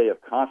think they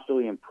have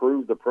constantly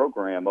improved the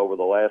program over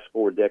the last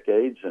 4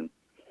 decades. And,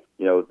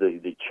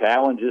 the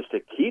challenge is to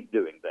keep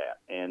doing that.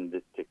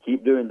 And to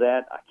keep doing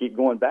that, I keep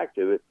going back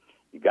to it,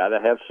 you got to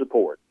have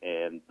support.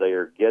 And they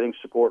are getting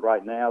support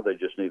right now. They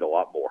just need a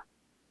lot more.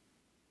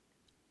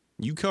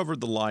 You covered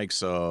the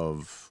likes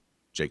of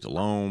Jake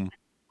Delhomme,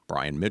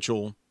 Brian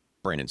Mitchell,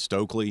 Brandon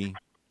Stokely,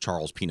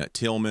 Charles Peanut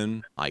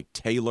Tillman, Ike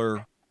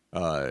Taylor,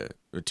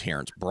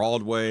 Terrence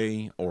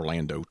Broadway,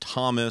 Orlando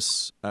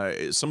Thomas,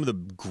 some of the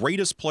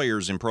greatest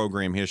players in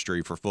program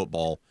history for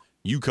football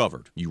you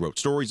covered. You wrote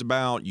stories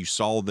about, you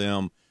saw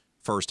them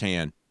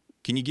firsthand.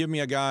 Can you give me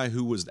a guy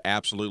who was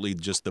absolutely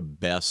just the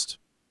best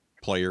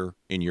player,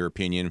 in your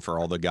opinion, for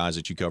all the guys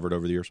that you covered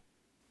over the years?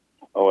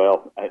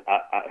 Well,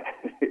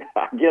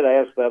 I get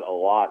asked that a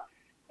lot,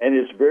 and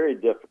it's very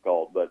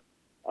difficult. But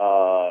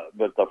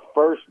the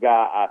first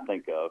guy I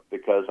think of,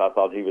 because I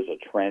thought he was a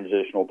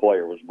transitional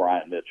player, was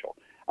Brian Mitchell.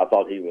 I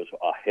thought he was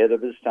ahead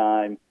of his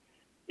time.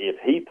 If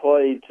he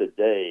played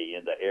today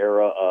in the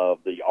era of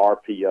the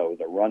RPO,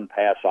 the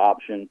run-pass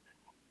option,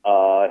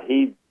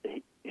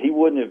 he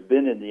wouldn't have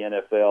been in the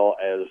NFL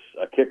as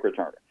a kick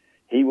returner.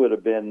 He would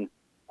have been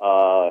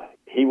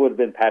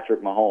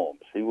Patrick Mahomes.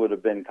 He would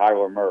have been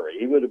Kyler Murray.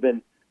 He would have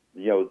been,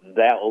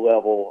 that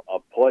level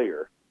of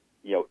player,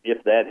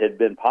 if that had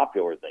been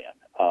popular then.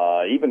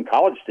 Even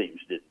college teams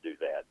didn't do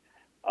that.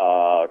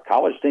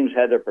 College teams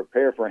had to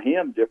prepare for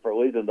him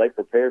differently than they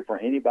prepared for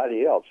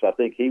anybody else. I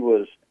think he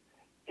was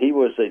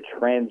a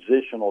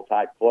transitional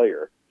type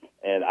player,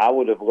 and I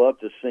would have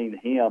loved to have seen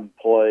him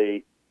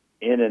play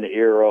in an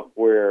era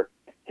where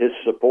his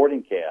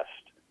supporting cast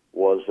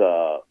was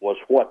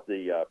what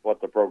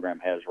the program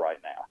has right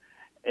now.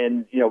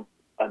 And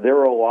there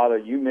are a lot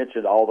of, you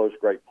mentioned all those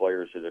great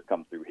players that have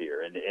come through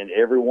here, and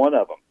every one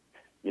of them,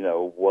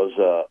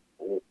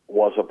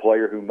 was a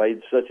player who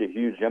made such a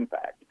huge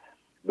impact.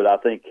 But I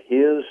think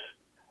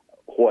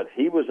what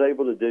he was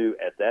able to do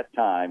at that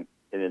time,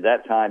 and in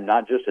that time,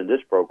 not just in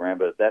this program,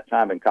 but at that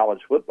time in college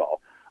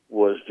football,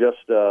 was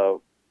just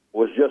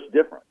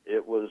different.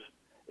 It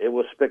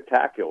was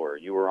spectacular.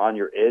 You were on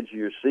your edge of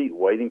your seat,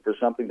 waiting for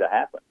something to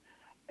happen,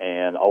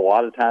 and a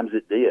lot of times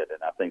it did.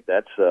 And I think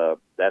that's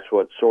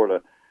what sort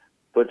of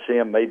puts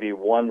him maybe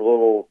one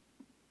little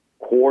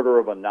quarter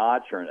of a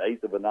notch or an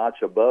eighth of a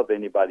notch above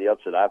anybody else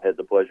that I've had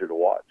the pleasure to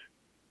watch.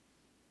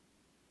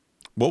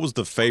 What was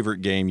the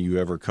favorite game you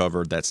ever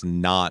covered that's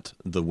not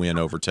the win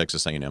over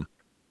Texas A&M?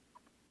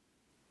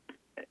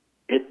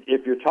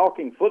 If you're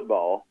talking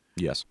football,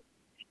 yes,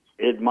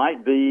 it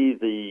might be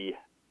the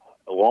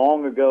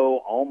long ago,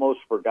 almost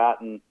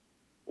forgotten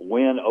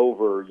win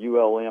over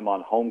ULM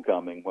on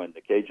homecoming when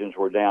the Cajuns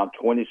were down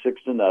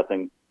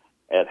 26-0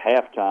 at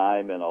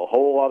halftime, and a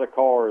whole lot of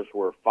cars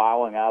were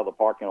filing out of the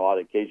parking lot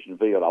at Cajun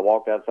Field. I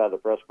walked outside the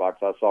press box.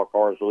 I saw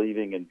cars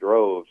leaving in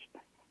droves,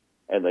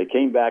 and they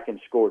came back and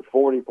scored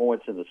 40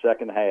 points in the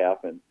second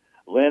half. And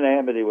Lynn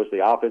Amity was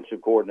the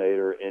offensive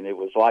coordinator, and it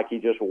was like he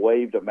just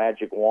waved a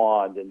magic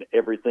wand, and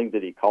everything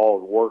that he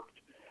called worked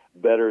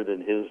better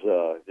than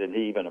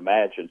he even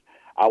imagined.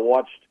 I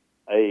watched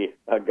a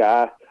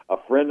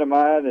friend of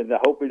mine, and I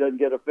hope he doesn't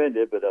get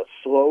offended, but a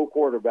slow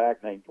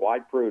quarterback named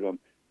Dwight Prudhomme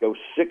go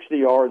 60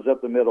 yards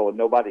up the middle, and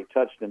nobody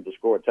touched him to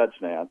score a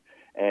touchdown.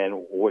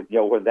 And when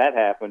that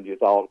happened, you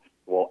thought,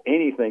 well,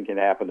 anything can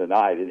happen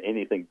tonight, and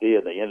anything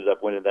did. They ended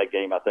up winning that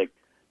game, I think,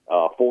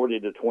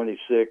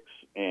 40-26,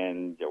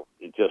 and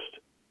it just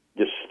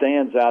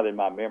stands out in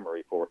my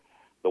memory for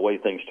the way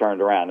things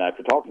turned around. Now, if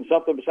you're talking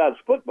something besides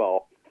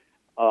football,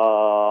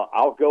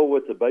 I'll go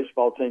with the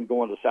baseball team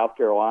going to South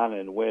Carolina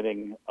and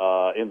winning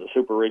in the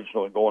Super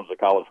Regional and going to the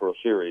College World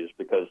Series,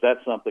 because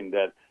that's something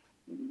that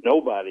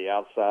nobody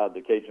outside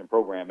the Cajun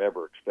program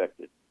ever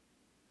expected.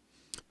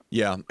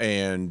 Yeah,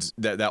 and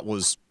that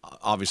was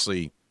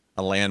obviously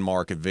a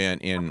landmark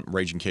event in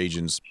Raging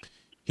Cajuns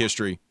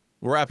history.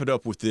 We'll wrap it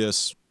up with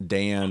this,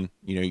 Dan.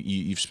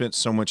 You've spent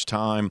so much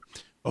time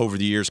over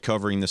the years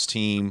covering this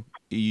team.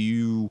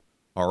 You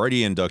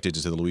already inducted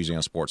into the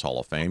Louisiana Sports Hall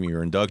of Fame.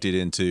 You're inducted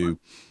into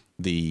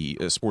the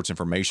Sports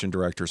Information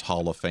Directors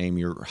Hall of Fame.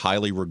 You're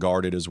highly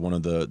regarded as one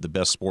of the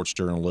best sports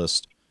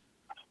journalists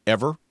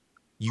ever.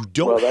 You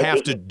don't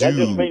have to do. That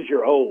just means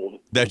you're old.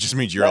 That just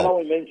means you're old. That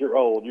only means you're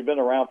old. You've been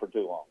around for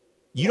too long.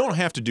 You don't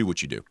have to do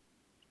what you do,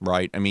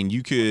 right? I mean,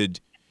 you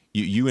could.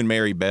 You and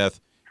Mary Beth,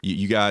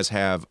 you guys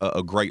have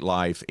a great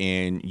life,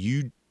 and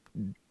you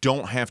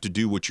don't have to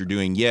do what you're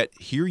doing. Yet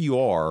here you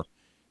are,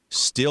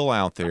 still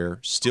out there,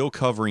 still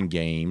covering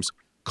games,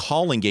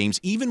 calling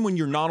games. Even when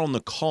you're not on the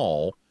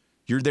call,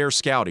 you're there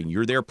scouting,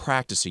 you're there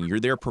practicing,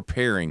 you're there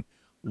preparing.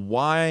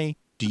 Why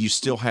do you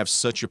still have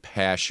such a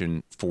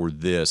passion for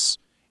this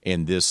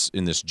and this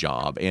in this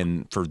job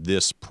and for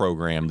this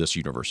program, this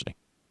university?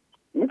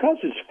 Because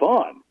it's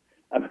fun.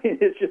 I mean,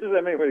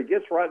 when it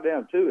gets right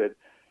down to it,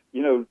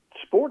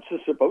 sports is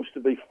supposed to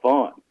be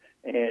fun,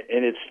 and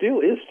it still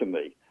is to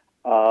me.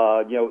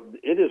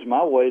 It is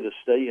my way to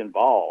stay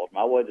involved,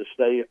 my way to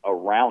stay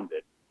around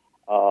it.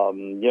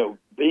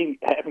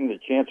 Having the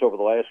chance over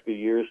the last few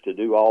years to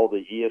do all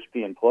the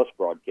ESPN Plus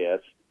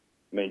broadcasts.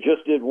 I mean,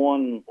 just did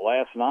one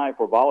last night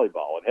for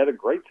volleyball and had a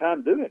great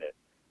time doing it.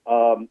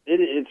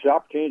 It's an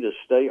opportunity to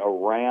stay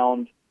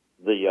around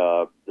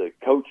the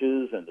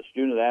coaches and the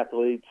student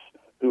athletes,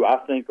 who I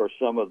think are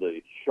some of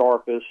the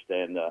sharpest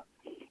and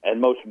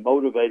most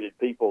motivated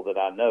people that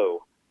I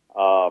know.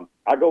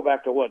 I go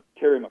back to what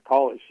Terry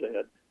McCauley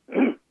said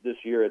this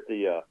year at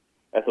the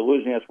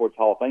Louisiana Sports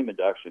Hall of Fame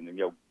induction. And,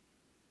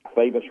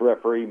 famous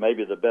referee,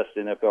 maybe the best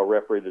NFL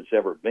referee that's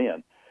ever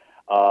been.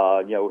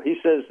 He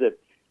says that,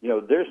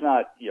 there's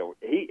not,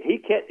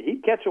 he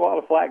catch a lot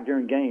of flack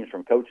during games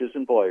from coaches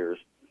and players,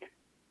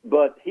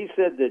 but he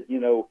said that,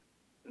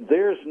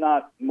 there's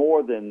not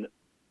more than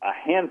a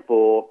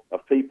handful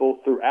of people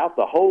throughout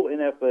the whole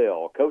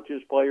NFL,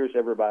 coaches, players,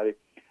 everybody,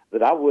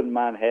 that I wouldn't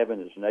mind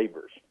having as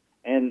neighbors.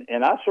 And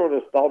I sort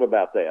of thought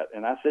about that,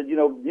 and I said,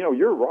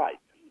 you're right.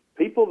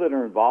 People that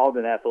are involved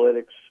in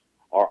athletics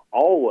are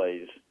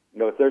always,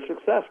 if they're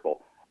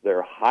successful,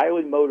 they're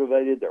highly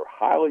motivated, they're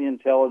highly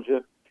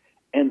intelligent,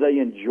 and they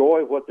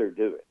enjoy what they're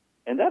doing.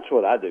 And that's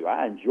what I do.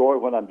 I enjoy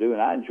what I'm doing.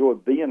 I enjoy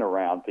being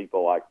around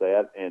people like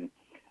that, and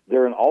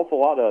there are an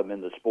awful lot of them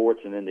in the sports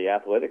and in the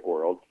athletic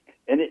world,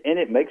 and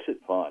it makes it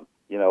fun.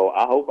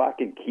 I hope I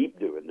can keep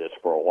doing this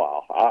for a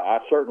while. I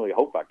certainly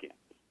hope I can.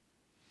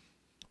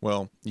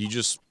 Well, you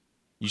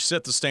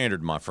set the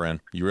standard, my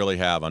friend. You really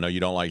have. I know you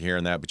don't like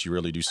hearing that, but you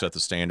really do set the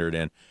standard,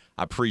 and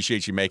I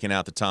appreciate you making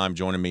out the time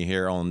joining me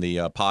here on the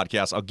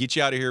podcast. I'll get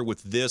you out of here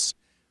with this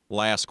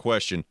last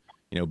question.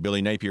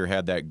 Billy Napier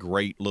had that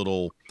great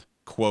little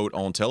quote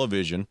on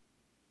television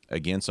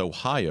against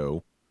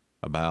Ohio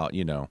about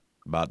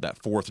that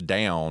fourth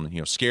down.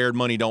 Scared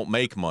money don't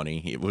make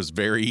money. It was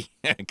very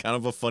kind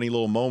of a funny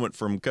little moment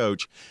from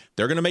Coach.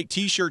 They're going to make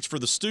T-shirts for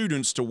the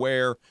students to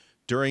wear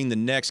during the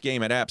next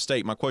game at App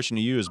State. My question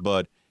to you is,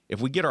 Bud, if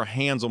we get our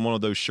hands on one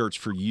of those shirts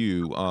for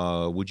you,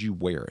 would you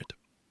wear it?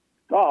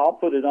 Oh, I'll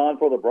put it on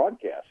for the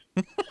broadcast.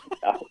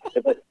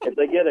 If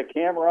they get a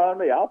camera on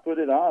me, I'll put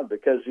it on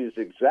because he's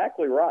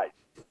exactly right.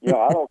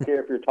 I don't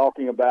care if you're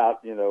talking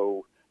about,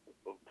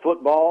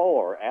 football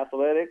or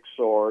athletics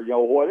or,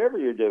 whatever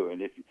you're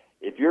doing.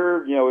 If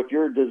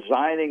you're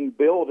designing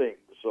buildings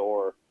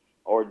or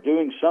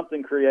doing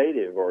something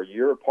creative or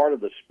you're a part of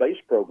the space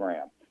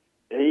program,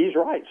 he's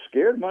right.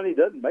 Scared money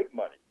doesn't make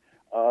money.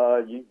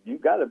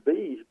 You've got to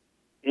be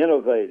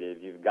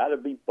innovative. You've got to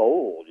be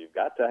bold. You've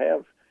got to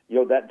have,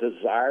 that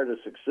desire to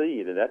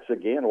succeed. And that's,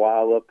 again, why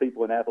I love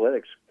people in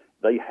athletics.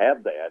 They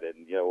have that.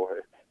 And,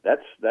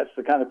 that's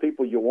the kind of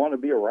people you want to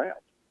be around.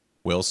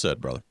 Well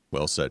said, brother.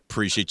 Well said.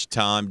 Appreciate your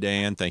time,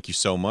 Dan. Thank you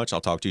so much.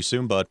 I'll talk to you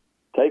soon, bud.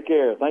 Take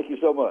care. Thank you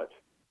so much.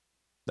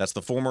 That's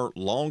the former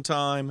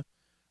longtime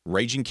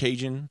Raging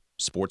Cajun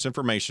sports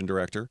information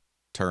director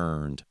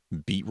turned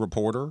beat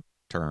reporter,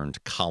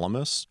 turned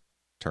columnist,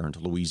 turned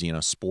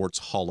Louisiana Sports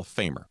Hall of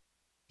Famer.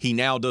 He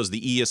now does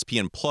the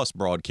ESPN Plus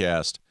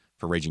broadcast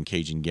for Raging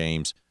Cajun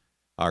games,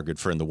 our good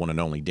friend, the one and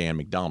only Dan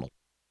McDonald.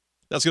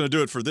 That's going to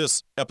do it for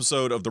this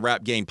episode of the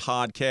Rap Game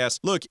Podcast.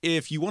 Look,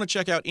 if you want to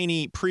check out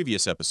any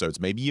previous episodes,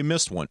 maybe you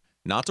missed one,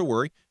 not to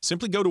worry.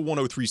 Simply go to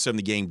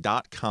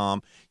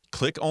 1037thegame.com,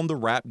 click on the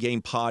Rap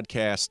Game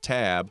Podcast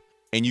tab,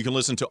 and you can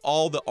listen to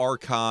all the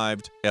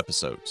archived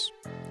episodes.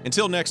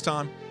 Until next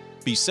time,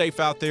 be safe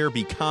out there,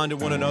 be kind to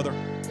one another,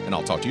 and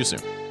I'll talk to you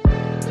soon.